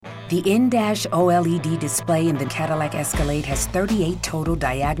The in-dash OLED display in the Cadillac Escalade has 38 total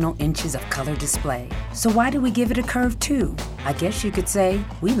diagonal inches of color display. So why do we give it a curve too? I guess you could say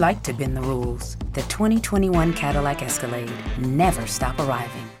we like to bend the rules. The 2021 Cadillac Escalade. Never stop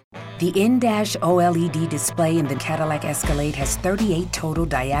arriving. The in-dash OLED display in the Cadillac Escalade has 38 total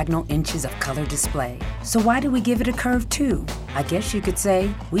diagonal inches of color display. So why do we give it a curve too? I guess you could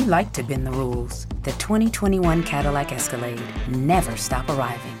say we like to bend the rules. The 2021 Cadillac Escalade. Never stop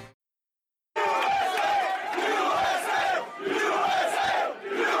arriving.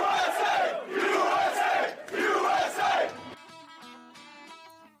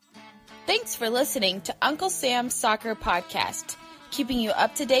 Thanks for listening to Uncle Sam's Soccer Podcast, keeping you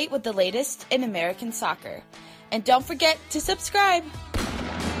up to date with the latest in American soccer. And don't forget to subscribe.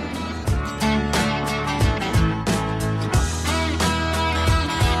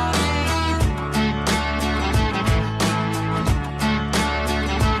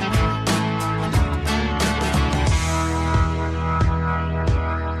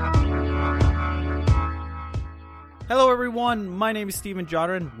 Hello everyone, my name is Steven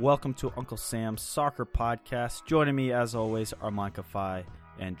Jodren. Welcome to Uncle Sam's Soccer Podcast. Joining me as always are Micah Fye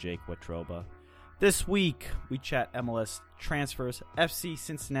and Jake Watroba. This week we chat MLS transfers, FC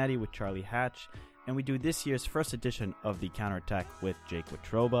Cincinnati with Charlie Hatch, and we do this year's first edition of the Counterattack with Jake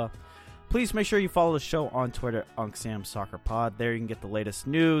Watroba. Please make sure you follow the show on Twitter, Uncle Sam's Soccer Pod. There you can get the latest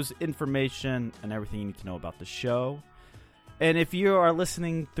news, information, and everything you need to know about the show. And if you are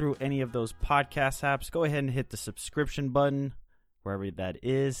listening through any of those podcast apps, go ahead and hit the subscription button, wherever that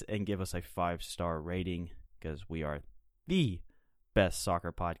is, and give us a 5-star rating, because we are the best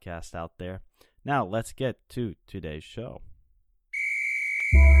soccer podcast out there. Now, let's get to today's show.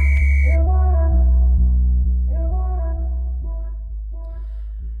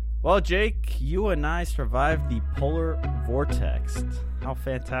 Well, Jake, you and I survived the polar vortex. How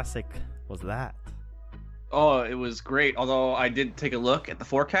fantastic was that? Oh, it was great. Although I did take a look at the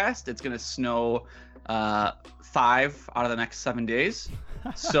forecast. It's going to snow 5 out of the next 7 days.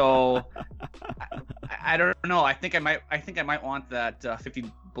 So I don't know. I think I might want that 50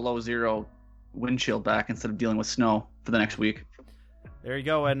 below zero wind chill back instead of dealing with snow for the next week. There you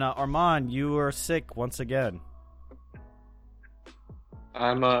go. And Armand, you are sick once again.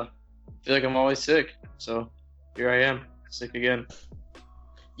 I'm feel like I'm always sick. So here I am, sick again.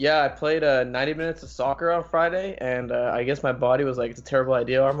 Yeah, I played 90 minutes of soccer on Friday, and I guess my body was like, it's a terrible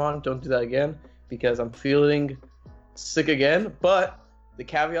idea, Armand. Don't do that again, because I'm feeling sick again. But the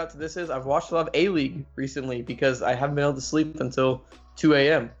caveat to this is I've watched a lot of A-League recently because I haven't been able to sleep until 2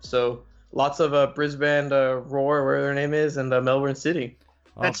 a.m. So lots of Brisbane, Roar, whatever their name is, and Melbourne City.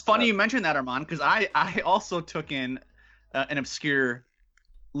 That's funny you mentioned that, Armand, because I also took in an obscure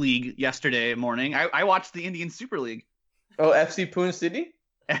league yesterday morning. I watched the Indian Super League. Oh, FC Pune City?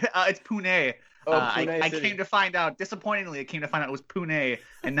 It's Pune. Oh, Pune I City. came to find out, disappointingly, it was Pune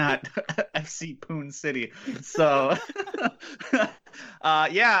and not FC Pune City. So,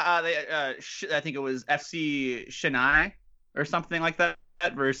 I think it was FC Chennai or something like that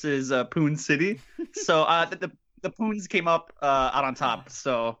versus Pune City. So the Punes came up out on top.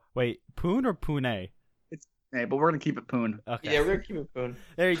 So wait, Pune or Pune? It's Pune, but we're gonna keep it Pune. Okay. Yeah, we're gonna keep it Pune.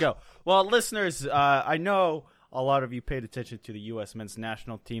 There you go. Well, listeners, I know a lot of you paid attention to the U.S. men's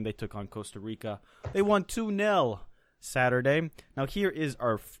national team. They took on Costa Rica. They won 2-0 Saturday. Now, here is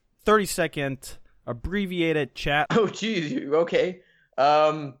our 30-second abbreviated chat. Oh, geez. Okay.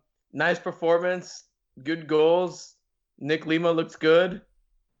 Nice performance. Good goals. Nick Lima looks good.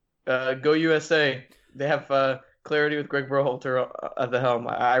 Go USA. They have clarity with Greg Berhalter at the helm.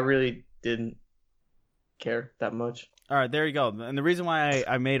 I really didn't care that much. All right, there you go. And the reason why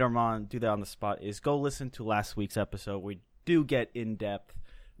I made Armand do that on the spot is go listen to last week's episode. We do get in-depth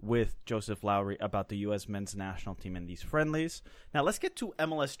with Joseph Lowry about the U.S. men's national team and these friendlies. Now, let's get to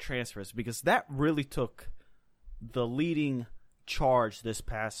MLS transfers because that really took the leading charge this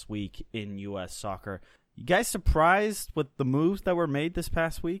past week in U.S. soccer. You guys surprised with the moves that were made this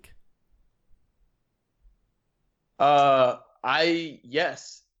past week? Yes. I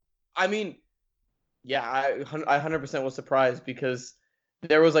mean, yeah, I 100% was surprised because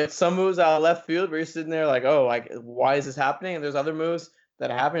there was like some moves out of left field where you're sitting there like, oh, like why is this happening? And there's other moves that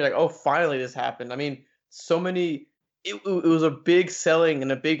happen. You're like, oh, finally this happened. I mean, so many. It was a big selling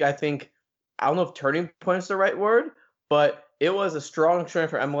and a big, I think, I don't know if turning point is the right word, but it was a strong trend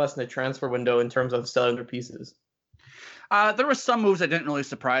for MLS in the transfer window in terms of selling their pieces. There were some moves that didn't really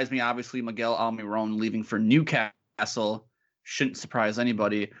surprise me. Obviously, Miguel Almiron leaving for Newcastle shouldn't surprise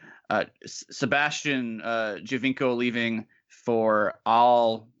anybody. Sebastian Giovinco leaving for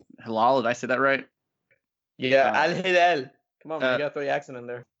Al Hilal. Did I say that right? Yeah, Al Hilal. Come on, man, you gotta throw the accent in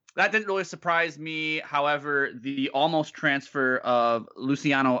there. That didn't really surprise me. However, the almost transfer of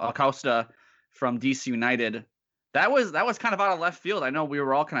Luciano Acosta from DC United, that was kind of out of left field. I know we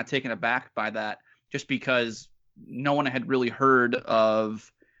were all kind of taken aback by that, just because no one had really heard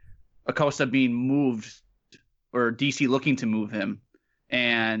of Acosta being moved or DC looking to move him.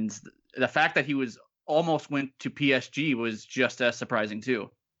 And the fact that he was almost went to PSG was just as surprising too.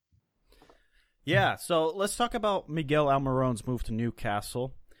 Yeah, so let's talk about Miguel Almirón's move to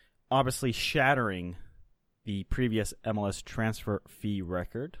Newcastle, obviously shattering the previous MLS transfer fee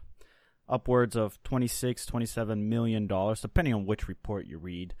record, upwards of $26-27 million, depending on which report you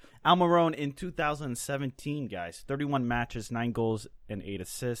read. Almirón in 2017, guys, 31 matches, 9 goals, and 8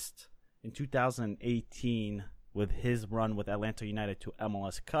 assists. In 2018, with his run with Atlanta United to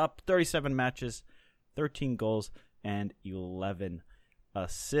MLS Cup, 37 matches, 13 goals, and 11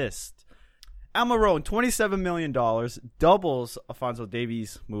 assists. Almirón, $27 million, doubles Alphonso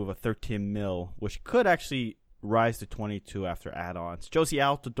Davies' move of $13 million, which could actually rise to 22 after add-ons. Jozy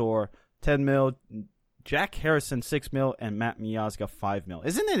Altidore, $10 million, Jack Harrison, $6 million, and Matt Miazga, $5 million.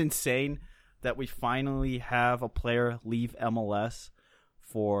 Isn't it insane that we finally have a player leave MLS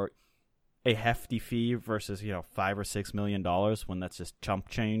for a hefty fee versus, $5 or $6 million when that's just chump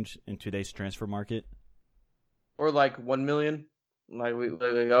change in today's transfer market? Or like 1 million.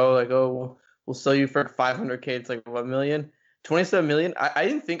 We'll sell you for $500K. It's like 1 million. 27 million. I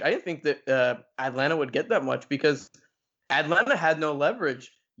didn't think that Atlanta would get that much, because Atlanta had no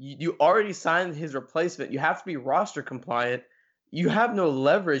leverage. You already signed his replacement. You have to be roster compliant. You have no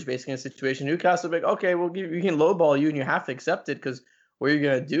leverage basically in a situation. Newcastle will be like, okay, we can lowball you and you have to accept it because what are you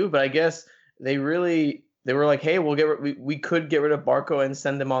gonna do? But I guess they were like, hey, we could get rid of Barco and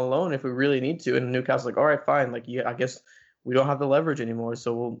send him on loan if we really need to. And Newcastle's like, all right, fine. Like, yeah, I guess we don't have the leverage anymore,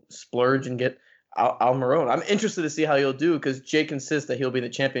 so we'll splurge and get Almirón. I'm interested to see how he'll do, because Jake insists that he'll be in the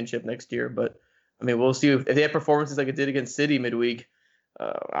championship next year. But I mean, we'll see if they have performances like it did against City midweek.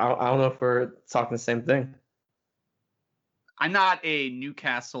 I don't know if we're talking the same thing. I'm not a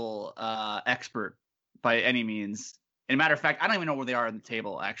Newcastle expert by any means. And matter of fact, I don't even know where they are in the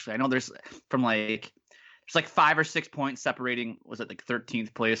table. Actually, I know there's 5 or 6 points separating. Was it like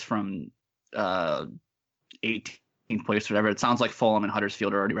 13th place from 18th place, or whatever? It sounds like Fulham and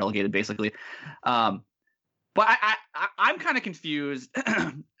Huddersfield are already relegated, basically. But I'm kind of confused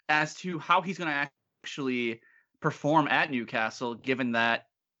as to how he's going to actually perform at Newcastle, given that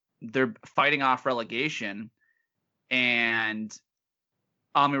they're fighting off relegation, and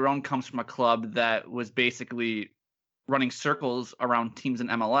Almirón comes from a club that was basically running circles around teams in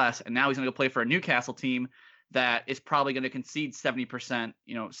MLS, and now he's going to go play for a Newcastle team that is probably going to concede 70%,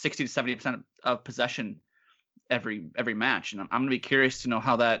 60 to 70% of possession every match. And I'm going to be curious to know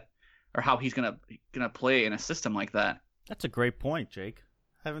how he's going to play in a system like that. That's a great point, Jake.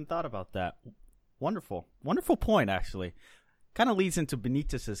 I haven't thought about that. Wonderful point, actually. Kind of leads into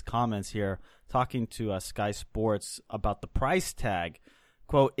Benitez's comments here, talking to Sky Sports about the price tag.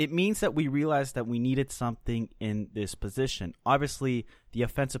 Quote, it means that we realized that we needed something in this position. Obviously, the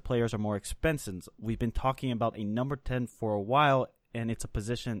offensive players are more expensive. We've been talking about a number 10 for a while, and it's a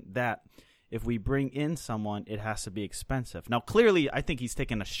position that if we bring in someone, it has to be expensive. Now, clearly, I think he's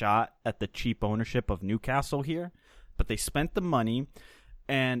taking a shot at the cheap ownership of Newcastle here, but they spent the money,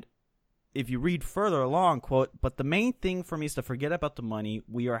 and if you read further along, quote, but the main thing for me is to forget about the money.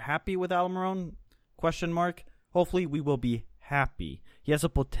 We are happy with Almirón, ? Hopefully we will be happy. He has a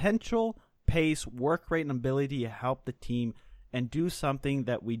potential, pace, work rate, and ability to help the team and do something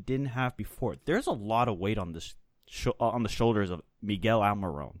that we didn't have before. There's a lot of weight on this on the shoulders of Miguel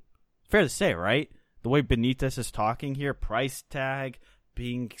Almirón. Fair to say, right? The way Benitez is talking here, price tag,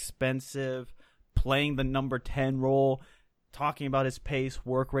 being expensive, playing the number 10 role, talking about his pace,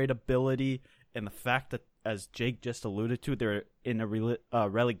 work rate, ability, and the fact that, as Jake just alluded to, they're in a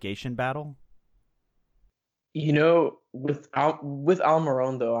relegation battle. With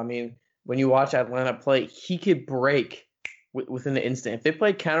Almirón, though, I mean, when you watch Atlanta play, he could break within an instant. If they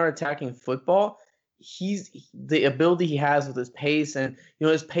play counterattacking football, the ability he has with his pace and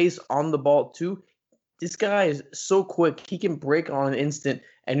his pace on the ball too. This guy is so quick; he can break on an instant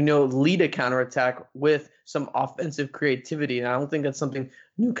and lead a counterattack with some offensive creativity. And I don't think that's something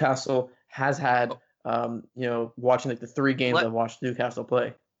Newcastle has had. Watching like the 3 games I've watched Newcastle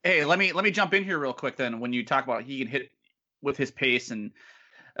play. Hey, let me jump in here real quick then. When you talk about he can hit with his pace and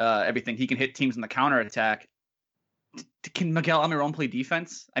everything, he can hit teams in the counterattack. Can Miguel Almirón play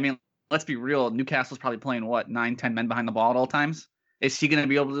defense? I mean, let's be real. Newcastle's probably playing 9-10 men behind the ball at all times. Is he going to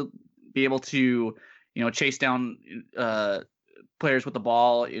be able to chase down players with the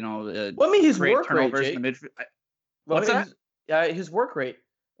ball? His work rate, Jake. What's that? His work rate.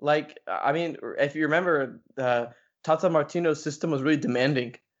 Like, I mean, if you remember, Tata Martino's system was really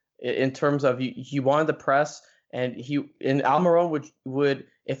demanding in terms of he wanted the press, and Almiron would,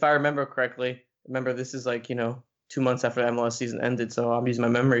 if I remember correctly, remember this is like 2 months after the MLS season ended, so I'm using my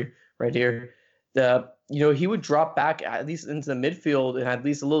memory right here. He would drop back at least into the midfield and at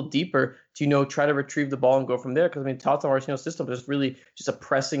least a little deeper to try to retrieve the ball and go from there. Because I mean, Tata Martino's system was really just a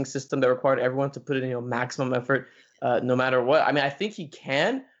pressing system that required everyone to put in maximum effort, no matter what. I mean, I think he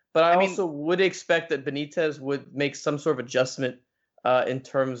can, but I also would expect that Benitez would make some sort of adjustment in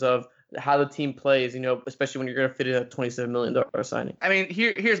terms of how the team plays. Especially when you're going to fit in a $27 million signing. I mean,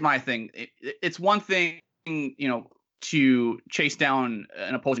 here's my thing. It's one thing, to chase down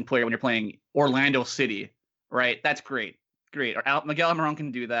an opposing player when you're playing Orlando City, right? That's great. Miguel Almiron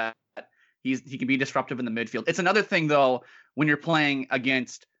can do that. He can be disruptive in the midfield. It's another thing, though, when you're playing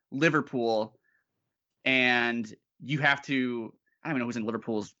against Liverpool and you have to, I don't even know who's in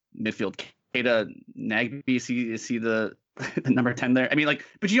Liverpool's midfield. Keita Nagbe, is he the number 10 there? I mean,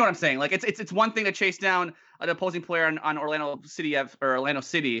 but you know what I'm saying? Like, it's one thing to chase down an opposing player on Orlando City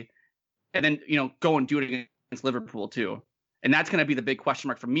and then, go and do it against Liverpool too. And that's going to be the big question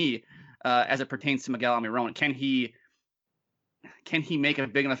mark for me as it pertains to Miguel Almiron. Can he make a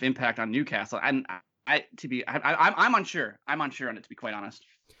big enough impact on Newcastle? I'm unsure. I'm unsure on it, to be quite honest.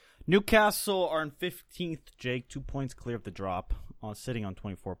 Newcastle are in 15th, Jake, 2 points clear of the drop, sitting on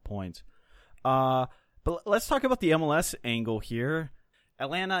 24 points. But let's talk about the MLS angle here.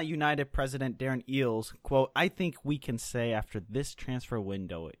 Atlanta United president Darren Eales, quote, "I think we can say after this transfer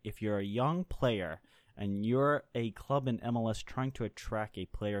window, if you're a young player and you're a club in MLS trying to attract a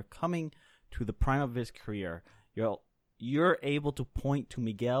player coming to the prime of his career, you're able to point to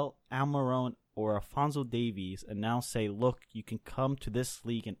Miguel Almiron or Alphonso Davies and now say, look, you can come to this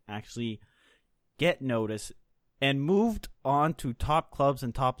league and actually get noticed and moved on to top clubs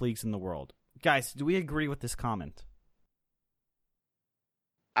and top leagues in the world." Guys, do we agree with this comment?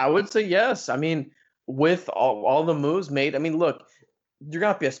 I would say yes. I mean, with all the moves made, I mean, look, you're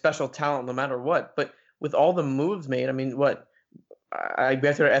going to be a special talent no matter what. But with all the moves made, I mean, I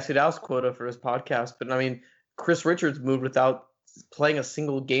bet there FC Dallas quota for his podcast, but I mean, Chris Richards moved without playing a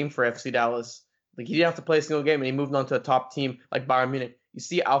single game for FC Dallas. Like, he didn't have to play a single game, and he moved on to a top team like Bayern Munich. You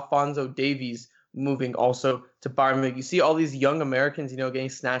see Alphonso Davies moving also to Bayern Munich. You see all these young Americans, getting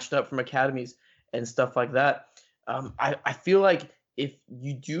snatched up from academies and stuff like that. I feel like if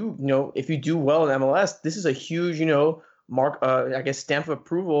you do well in MLS, this is a huge, stamp of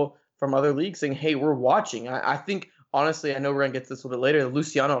approval from other leagues saying, hey, we're watching. I think, honestly, I know we're going to get to this a little bit later, the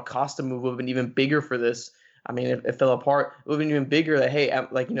Luciano Acosta move would have been even bigger for this. I mean, it fell apart. It would have been even bigger that, hey,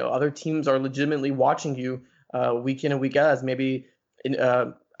 other teams are legitimately watching you week in and week out as maybe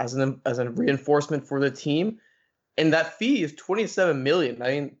as a reinforcement for the team. And that fee is $27 million. I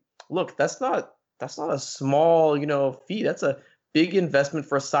mean, look, that's not a small, fee. That's a big investment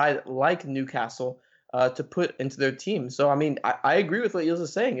for a side like Newcastle to put into their team. So, I mean, I agree with what Eales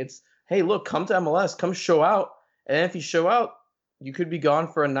is saying. It's, hey, look, come to MLS, come show out. And if you show out, you could be gone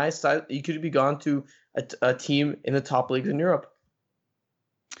for a nice side. You could be gone to a team in the top leagues in Europe.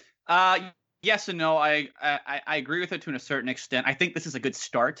 Yes and no. I agree with it to a certain extent. I think this is a good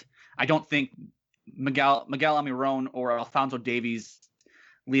start. I don't think Miguel Almiron or Alphonso Davies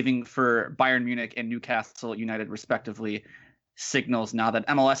leaving for Bayern Munich and Newcastle United respectively signals now that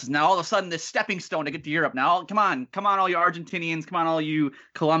MLS is now all of a sudden this stepping stone to get to Europe. Now, come on, all you Argentinians, come on, all you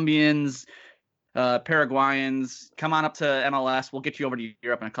Colombians, Paraguayans, come on up to MLS. We'll get you over to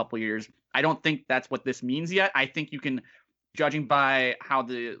Europe in a couple of years. I don't think that's what this means yet. I think you can, judging by how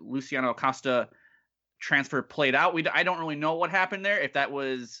the Luciano Acosta transfer played out, I don't really know what happened there. If that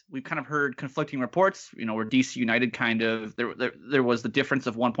was, we've kind of heard conflicting reports, where DC United kind of, there was the difference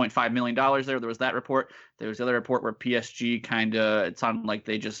of $1.5 million there. There was that report. There was the other report where PSG kind of, it sounded like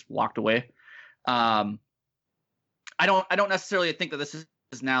they just walked away. I don't necessarily think that this is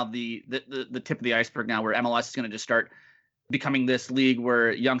now the tip of the iceberg now, where MLS is going to just start becoming this league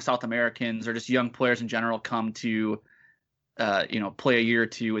where young South Americans or just young players in general come to play a year or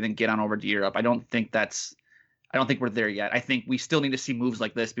two and then get on over to Europe. I don't think we're there yet. I think we still need to see moves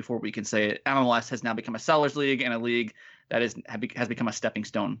like this before we can say MLS has now become a sellers league and a league that has become a stepping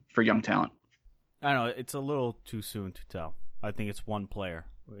stone for young talent. I don't know. It's a little too soon to tell. I think it's one player.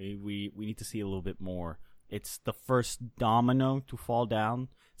 We need to see a little bit more. It's the first domino to fall down.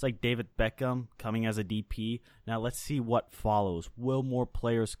 It's like David Beckham coming as a DP. Now let's see what follows. Will more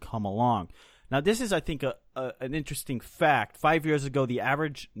players come along? Now this is, I think, an interesting fact. 5 years ago, the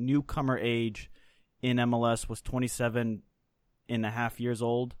average newcomer age in MLS was 27 and a half years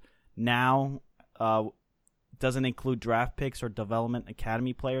old. Now, doesn't include draft picks or development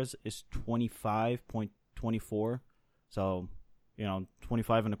academy players, is 25.24. So,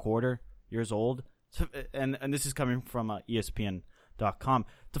 25 and a quarter years old. So, and this is coming from ESPN.com.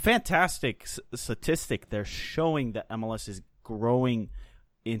 It's a fantastic statistic. They're showing that MLS is growing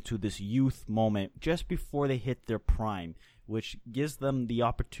into this youth moment just before they hit their prime, which gives them the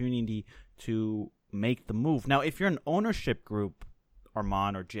opportunity to make the move. Now, if you're an ownership group,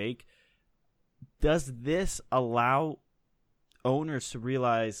 Armand or Jake, does this allow owners to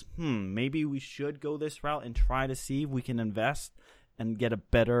realize, maybe we should go this route and try to see if we can invest and get a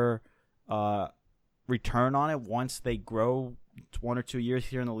better return on it once they grow 1 or 2 years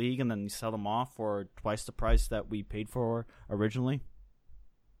here in the league, and then sell them off for twice the price that we paid for originally?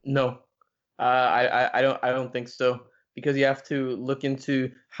 No, I don't think so, because you have to look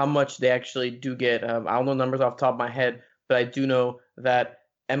into how much they actually do get. I don't know numbers off the top of my head, but I do know that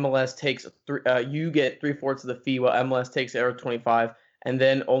MLS takes you get 3/4 of the fee, while MLS takes the other 25, and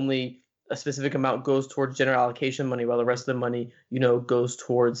then only a specific amount goes towards general allocation money, while the rest of the money, goes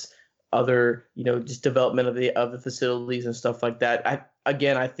towards other, just development of the facilities and stuff like that.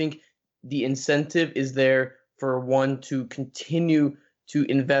 I think the incentive is there for one to continue to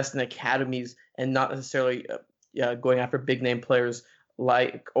invest in academies and not necessarily going after big name players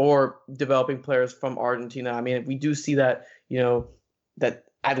or developing players from Argentina. I mean, we do see that, that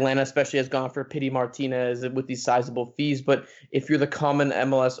Atlanta especially has gone for Pity Martinez with these sizable fees. But if you're the common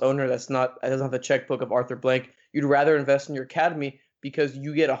MLS owner that doesn't have the checkbook of Arthur Blank, you'd rather invest in your academy because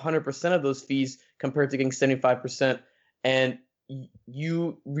you get 100% of those fees compared to getting 75%. And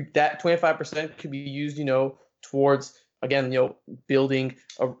that 25% could be used, towards, again, building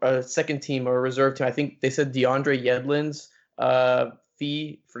a second team or a reserve team. I think they said DeAndre Yedlin's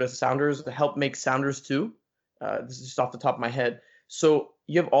fee for the Sounders to help make Sounders 2. This is just off the top of my head. So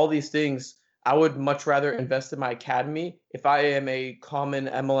you have all these things. I would much rather invest in my academy if I am a common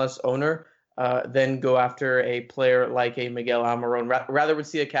MLS owner than go after a player like a Miguel Almiron. Rather would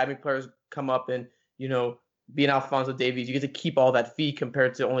see academy players come up and, be an Alphonso Davies. You get to keep all that fee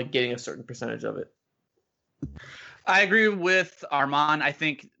compared to only getting a certain percentage of it. I agree with Armand. I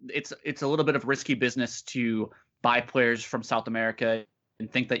think it's a little bit of risky business to buy players from South America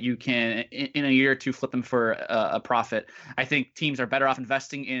and think that you can, in a year or two, flip them for a profit. I think teams are better off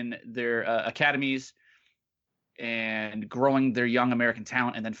investing in their academies and growing their young American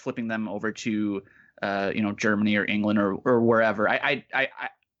talent, and then flipping them over to, Germany or England or wherever.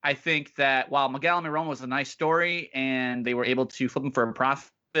 I think that while Miguel Almiron was a nice story and they were able to flip him for a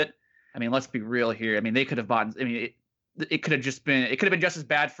profit, I mean, let's be real here. I mean, they could have bought. I mean, it could have been just as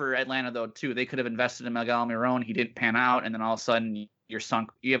bad for Atlanta though too. They could have invested in Miguel Almiron. He didn't pan out, and then all of a sudden you're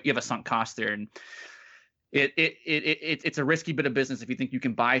sunk. You have a sunk cost there, and it's a risky bit of business if you think you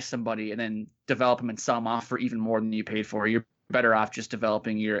can buy somebody and then develop them and sell them off for even more than you paid for. You're better off just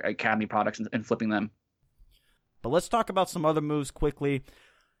developing your academy products and flipping them. But let's talk about some other moves quickly.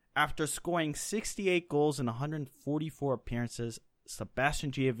 After scoring 68 goals in 144 appearances,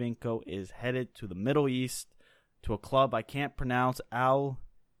 Sebastian Giovinco is headed to the Middle East to a club I can't pronounce, Al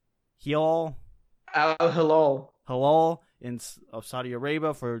Hilal of Saudi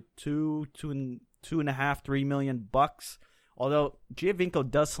Arabia for $2.5-3 million. Although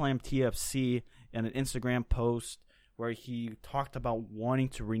Giovinco does slam TFC in an Instagram post where he talked about wanting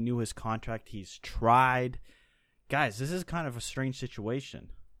to renew his contract. He's tried. Guys, this is kind of a strange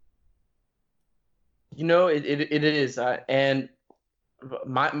situation. It is, and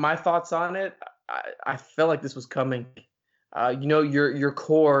my thoughts on it. I felt like this was coming. Your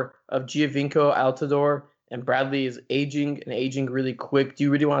core of Giovinco, Altidore, and Bradley is aging really quick. Do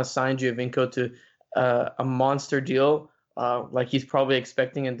you really want to sign Giovinco to a monster deal like he's probably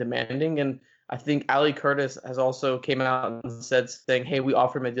expecting and demanding? And I think Ali Curtis has also came out and saying, hey, we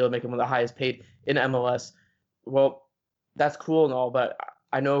offered him a deal to make him one of the highest paid in MLS. Well, that's cool and all, but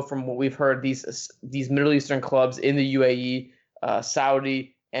I know from what we've heard, these Middle Eastern clubs in the UAE,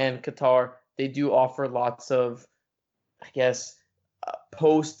 Saudi, and Qatar, they do offer lots of, I guess,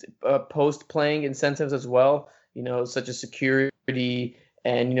 post playing incentives as well. Such as security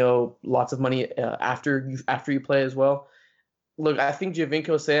and lots of money after you play as well. Look, I think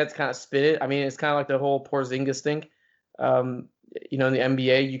Giovinco Sands kind of spin it. I mean, it's kind of like the whole Porzingis thing. In the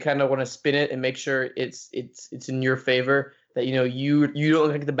NBA, you kind of want to spin it and make sure it's in your favor. That you don't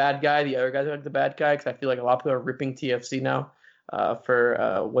look like the bad guy, the other guys look like the bad guy. Because I feel like a lot of people are ripping TFC now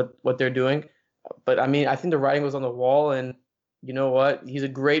for what they're doing. But I mean, I think the writing was on the wall, and you know what? He's a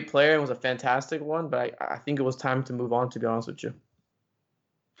great player and was a fantastic one. But I think it was time to move on. To be honest with you.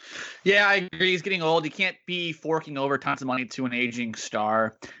 Yeah, I agree. He's getting old. He can't be forking over tons of money to an aging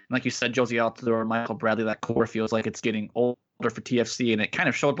star. And like you said, Josie Altidore, Michael Bradley, that core feels like it's getting older for TFC, and it kind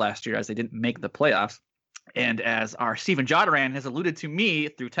of showed last year as they didn't make the playoffs. And as our Steven Jodaran has alluded to me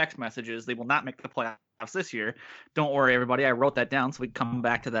through text messages, they will not make the playoffs this year. Don't worry, everybody. I wrote that down so we can come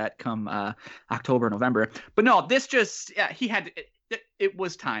back to that come October, November. But no, this just he had it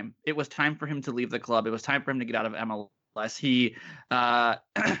was time. It was time for him to leave the club. It was time for him to get out of MLS. He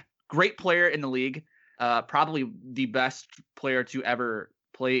great player in the league, probably the best player to ever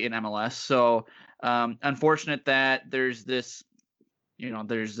play in MLS. So unfortunate that there's this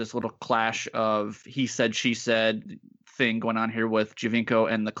little clash of he said, she said thing going on here with Giovinco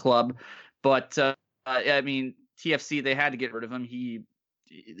and the club. But I mean, TFC, they had to get rid of him.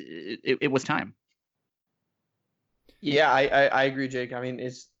 It was time. Yeah, I agree, Jake. I mean,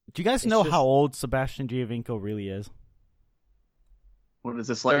 do you guys know how old Sebastian Giovinco really is? What is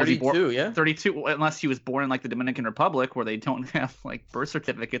this like? 32, yeah. 32, unless he was born in like the Dominican Republic where they don't have like birth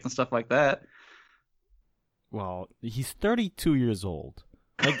certificates and stuff like that. Well, he's 32 years old.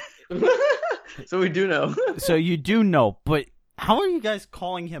 Like, so we do know. So you do know, but how are you guys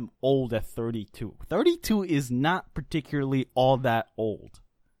calling him old at 32? 32 is not particularly all that old.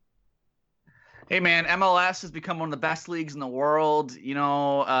 Hey, man, MLS has become one of the best leagues in the world.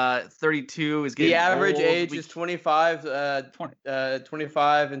 32 is getting the average old. age is 25,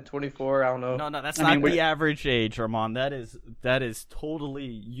 25 and 24. I don't know. No, that's not the average age, Armand. That is totally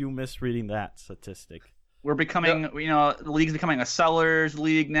you misreading that statistic. We're becoming, the league's becoming a sellers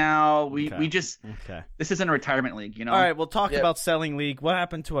league now. This isn't a retirement league, All right, we'll talk about selling league. What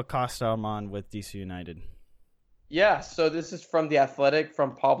happened to Acosta, Armand, with DC United? Yeah, so this is from The Athletic,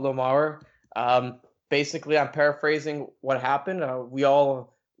 from Pablo Maurer. Basically, I'm paraphrasing what happened. We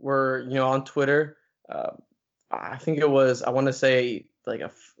all were, on Twitter. I think it was, I want to say, like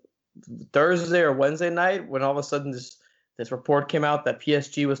a Thursday or Wednesday night, when all of a sudden this report came out that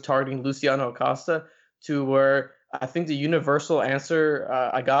PSG was targeting Luciano Acosta, to where I think the universal answer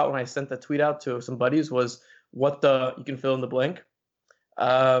I got when I sent the tweet out to some buddies was, you can fill in the blank.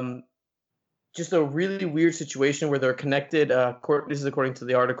 Just a really weird situation where they're connected. This is according to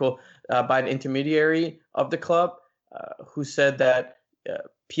the article, by an intermediary of the club, who said that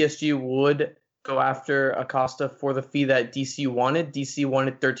PSG would go after Acosta for the fee that DC wanted. DC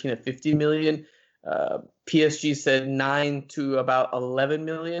wanted 13 to 50 million. PSG said 9 to about 11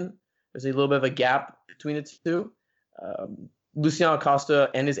 million. There's a little bit of a gap between the two. Luciano Acosta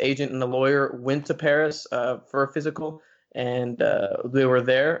and his agent and the lawyer went to Paris for a physical, and they were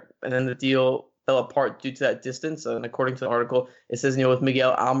there. And then the deal fell apart due to that distance. And according to the article, it says, with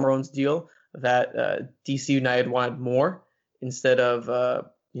Miguel Almiron's deal, that DC United wanted more instead of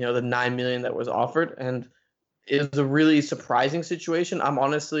the 9 million that was offered. And it was a really surprising situation. I'm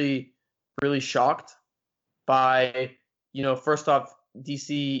honestly really shocked by, first off,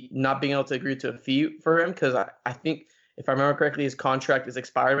 DC not being able to agree to a fee for him, because I think, if I remember correctly, his contract is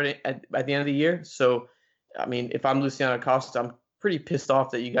expiring at the end of the year. So, I mean, if I'm Luciano Acosta, I'm pretty pissed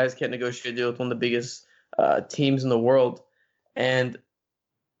off that you guys can't negotiate a deal with one of the biggest teams in the world. And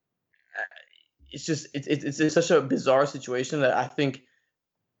it's just it's such a bizarre situation that I think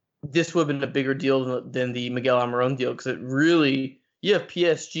this would have been a bigger deal than the Miguel Almiron deal, because it really, you have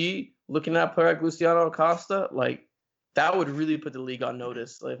PSG looking at a player like Luciano Acosta, like, that would really put the league on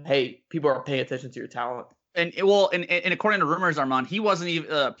notice. Like, hey, people are paying attention to your talent. And according to rumors, Armand, he wasn't even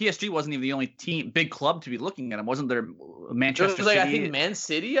PSG wasn't even the only big club to be looking at him. Wasn't there Manchester City? I think Man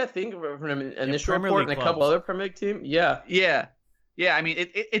City. I think from an initial report, and a couple other Premier League teams. Yeah. I mean,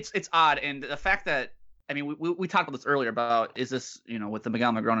 it's odd, and the fact that, I mean, we talked about this earlier about, is this, with the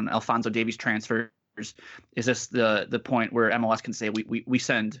Miguel Almiron and Alphonso Davies transfers, is this the point where MLS can say we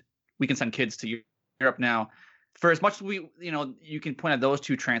can send kids to Europe now? For as much as you can point at those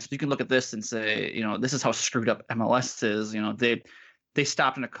two transfers, you can look at this and say, this is how screwed up MLS is. They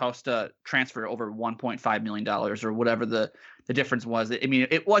stopped an Acosta transfer over $1.5 million or whatever the difference was. I mean,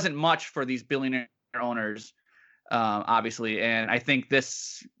 it wasn't much for these billionaire owners, obviously. And I think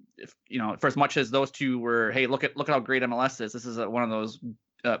this, for as much as those two were, hey, look at how great MLS is. This is one of those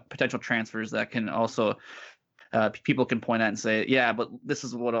potential transfers that can also. People can point at and say, yeah, but this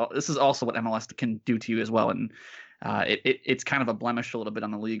is also what MLS can do to you as well, and it's kind of a blemish a little bit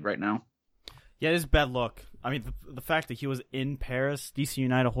on the league right now. Yeah, it is bad luck. I mean, the fact that he was in Paris, DC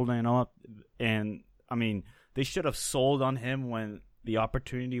United holding him up, and I mean, they should have sold on him when the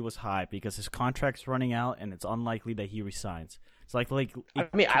opportunity was high, because his contract's running out and it's unlikely that he resigns. It's like I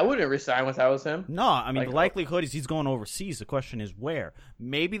mean, I wouldn't resign if I was him. No, I mean, the likelihood is he's going overseas. The question is where.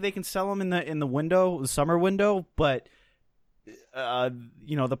 Maybe they can sell him in the window, the summer window, but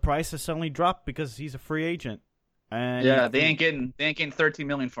the price has suddenly dropped because he's a free agent. And they ain't getting $13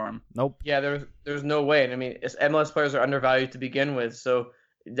 million for him. Nope. Yeah, there's no way. And I mean, MLS players are undervalued to begin with, so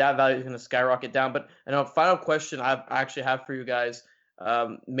that value is going to skyrocket down. But a final question I actually have for you guys.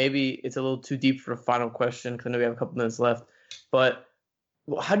 Maybe it's a little too deep for a final question because I know we have a couple minutes left. But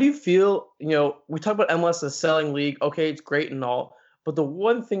how do you feel? We talk about MLS as a selling league. Okay, it's great and all. But the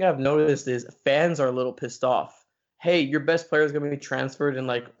one thing I've noticed is fans are a little pissed off. Hey, your best player is going to be transferred in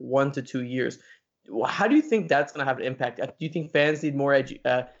like 1 to 2 years. How do you think that's going to have an impact? Do you think fans need more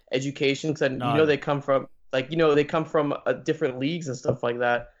education? Because they come from different leagues and stuff like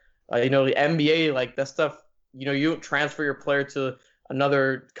that. The NBA, like that stuff. You don't transfer your player to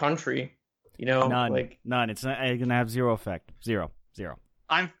another country. None. It's not going to have zero effect. Zero.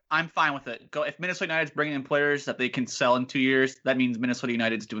 I'm fine with it. If Minnesota United's bringing in players that they can sell in 2 years, that means Minnesota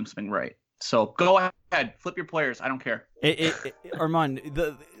United's doing something right. So go ahead, flip your players. I don't care. Armand,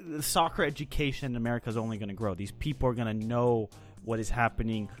 the soccer education in America is only going to grow. These people are going to know what is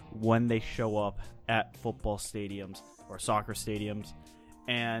happening when they show up at football stadiums or soccer stadiums,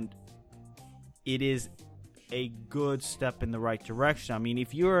 and it is a good step in the right direction. I mean,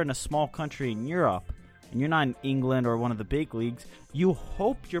 if you're in a small country in Europe and you're not in England or one of the big leagues, you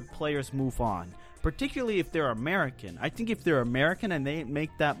hope your players move on, particularly if they're American. I think if they're American and they make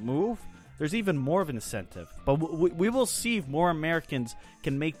that move, there's even more of an incentive. But we will see if more Americans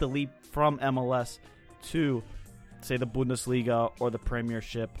can make the leap from MLS to, say, the Bundesliga or the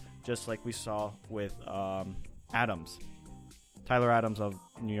Premiership, just like we saw with Adams. Tyler Adams of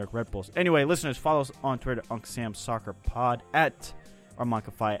New York Red Bulls. Anyway, listeners, follow us on Twitter, Uncle Sam Soccer Pod, at Armand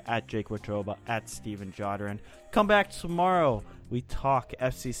Kafai, at Jake Watroba, at Steven Jodren. Come back tomorrow. We talk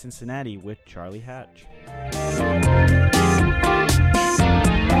FC Cincinnati with Charlie Hatch.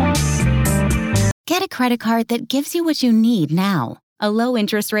 Get a credit card that gives you what you need now. A low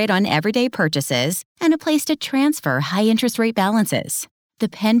interest rate on everyday purchases and a place to transfer high interest rate balances. The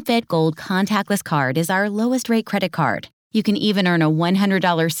PenFed Gold Contactless Card is our lowest rate credit card. You can even earn a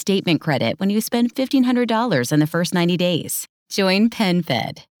 $100 statement credit when you spend $1,500 in the first 90 days. Join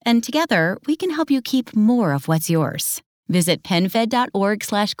PenFed, and together we can help you keep more of what's yours. Visit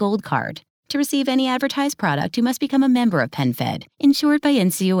PenFed.org/goldcard. To receive any advertised product, you must become a member of PenFed, insured by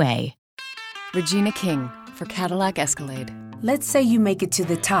NCUA. Regina King for Cadillac Escalade. Let's say you make it to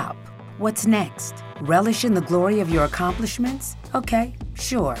the top. What's next? Relish in the glory of your accomplishments? Okay,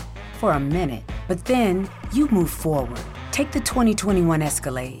 sure, for a minute. But then you move forward. Take the 2021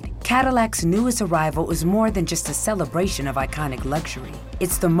 Escalade. Cadillac's newest arrival is more than just a celebration of iconic luxury.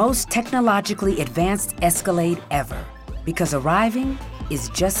 It's the most technologically advanced Escalade ever. Because arriving is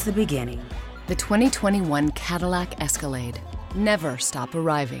just the beginning. The 2021 Cadillac Escalade. Never stop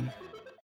arriving.